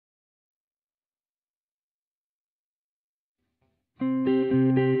Morning.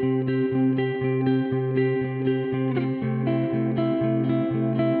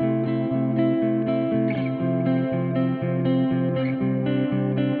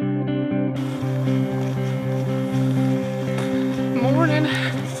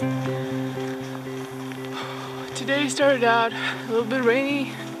 Today started out a little bit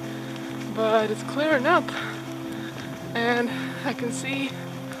rainy, but it's clearing up and I can see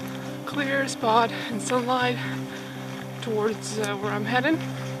a clear spot and sunlight towards where I'm heading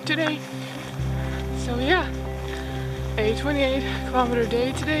today. So yeah, a 28-kilometer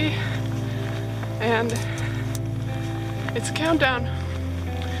day today, and it's a countdown.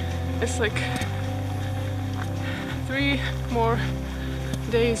 It's like 3 more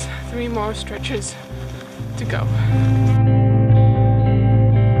days, 3 more stretches to go.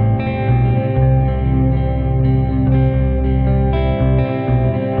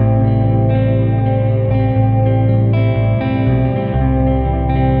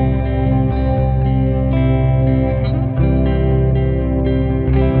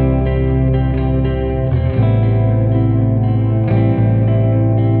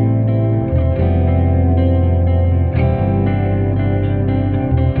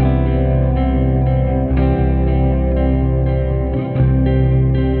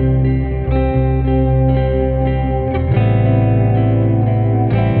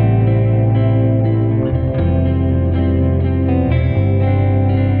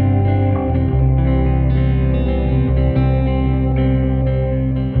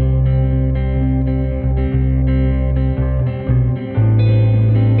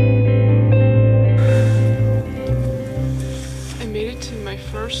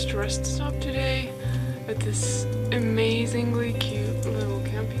 First rest stop today at this amazingly cute little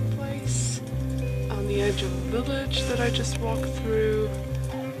camping place on the edge of a village that I just walked through,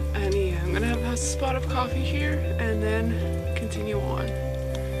 and yeah, I'm gonna have a spot of coffee here and then continue on.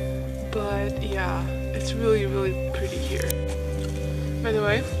 But yeah, it's really pretty here. By the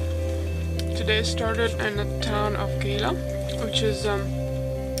way, today started in the town of Ähijärve-Peraküla, which is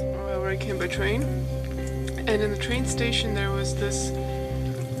where I came by train, and in the train station there was this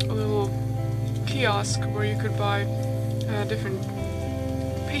little kiosk where you could buy different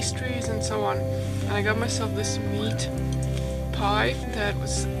pastries and so on. And I got myself this meat pie that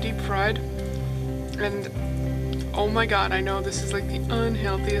was deep fried, and oh my god, I know this is like the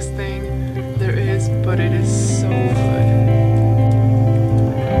unhealthiest thing there is, but it is so good.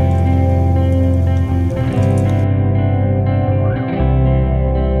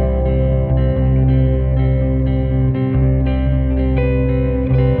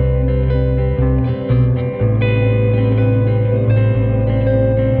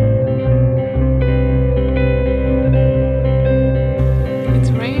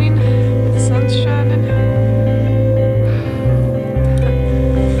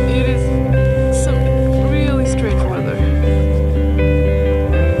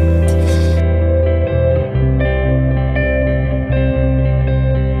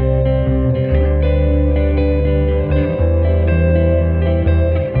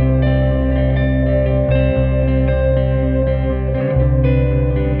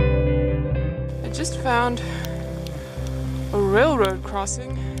 Found a railroad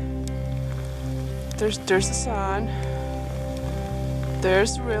crossing. There's a sign.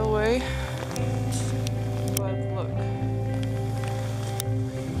 There's the railway. But look.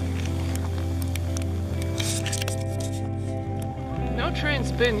 No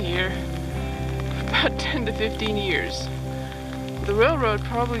train's been here for about 10 to 15 years. The railroad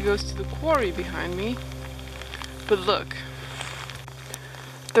probably goes to the quarry behind me. But look.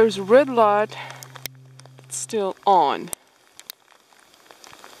 There's a red light still on.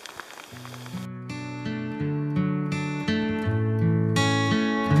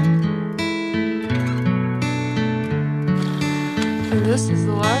 And this is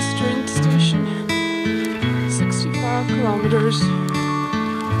the last train station, 65 kilometers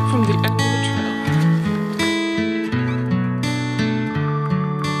from the end of the trail.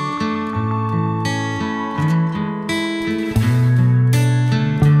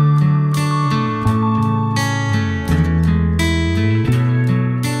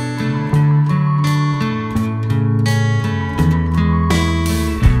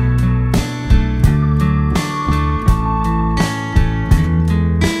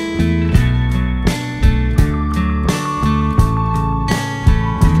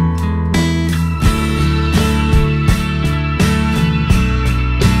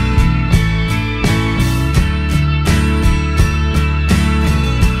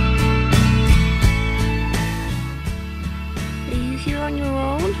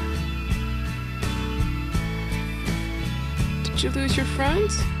 Did you lose your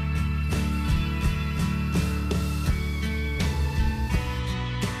friends?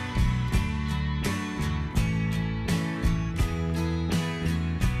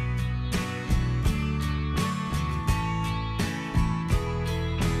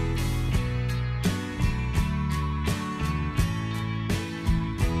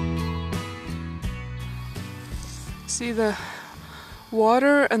 See the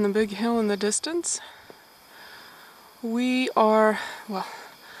water and the big hill in the distance? We are, well,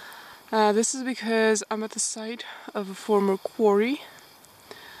 this is because I'm at the site of a former quarry,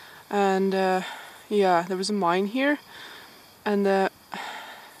 and yeah, there was a mine here, and the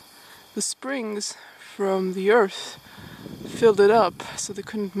springs from the earth filled it up, so they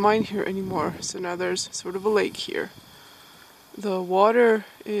couldn't mine here anymore. So now there's sort of a lake here. The water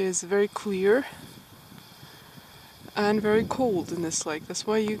is very clear and very cold in this lake. That's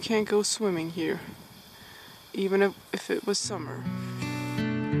why you can't go swimming here, even if it was summer.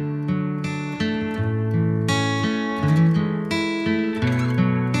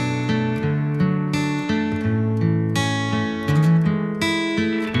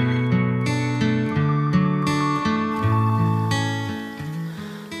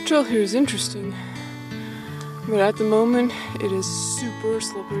 The trail here is interesting, but at the moment it is super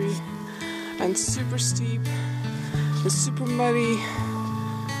slippery and super steep. It's super muddy.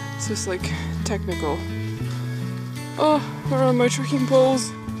 It's just like technical. Oh, where are my trekking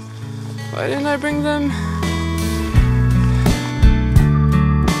poles? Why didn't I bring them?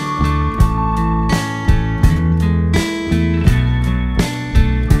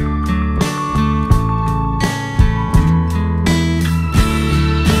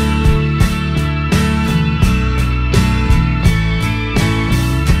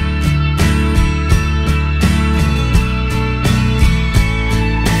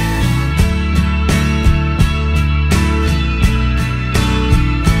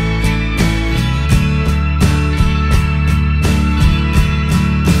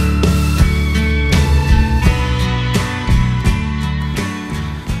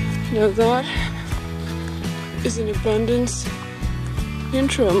 Now that is an abundance in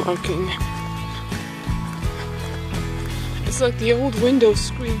trail marking. It's like the old Windows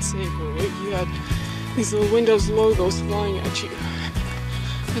screensaver where you had these little Windows logos flying at you.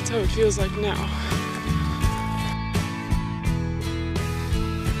 That's how it feels like now.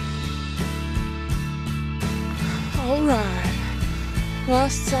 Alright,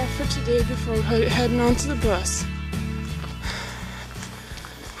 last stop for today before heading on to the bus.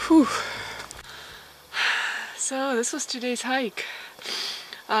 Whew. So this was today's hike.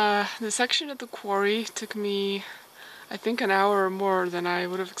 The section of the quarry took me, I think, an hour or more than I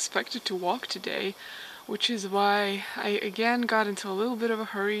would have expected to walk today, which is why I again got into a little bit of a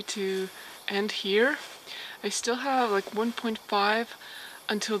hurry to end here. I still have like 1.5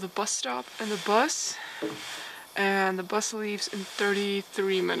 until the bus stop and the bus leaves in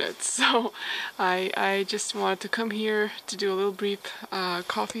 33 minutes. So I just wanted to come here to do a little brief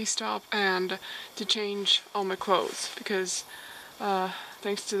coffee stop and to change all my clothes, because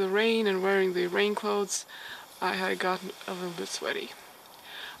thanks to the rain and wearing the rain clothes, I had gotten a little bit sweaty.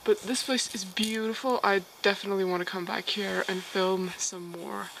 But this place is beautiful. I definitely want to come back here and film some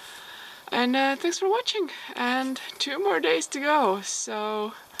more. And thanks for watching, and 2 more days to go,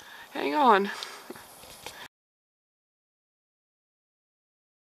 so hang on.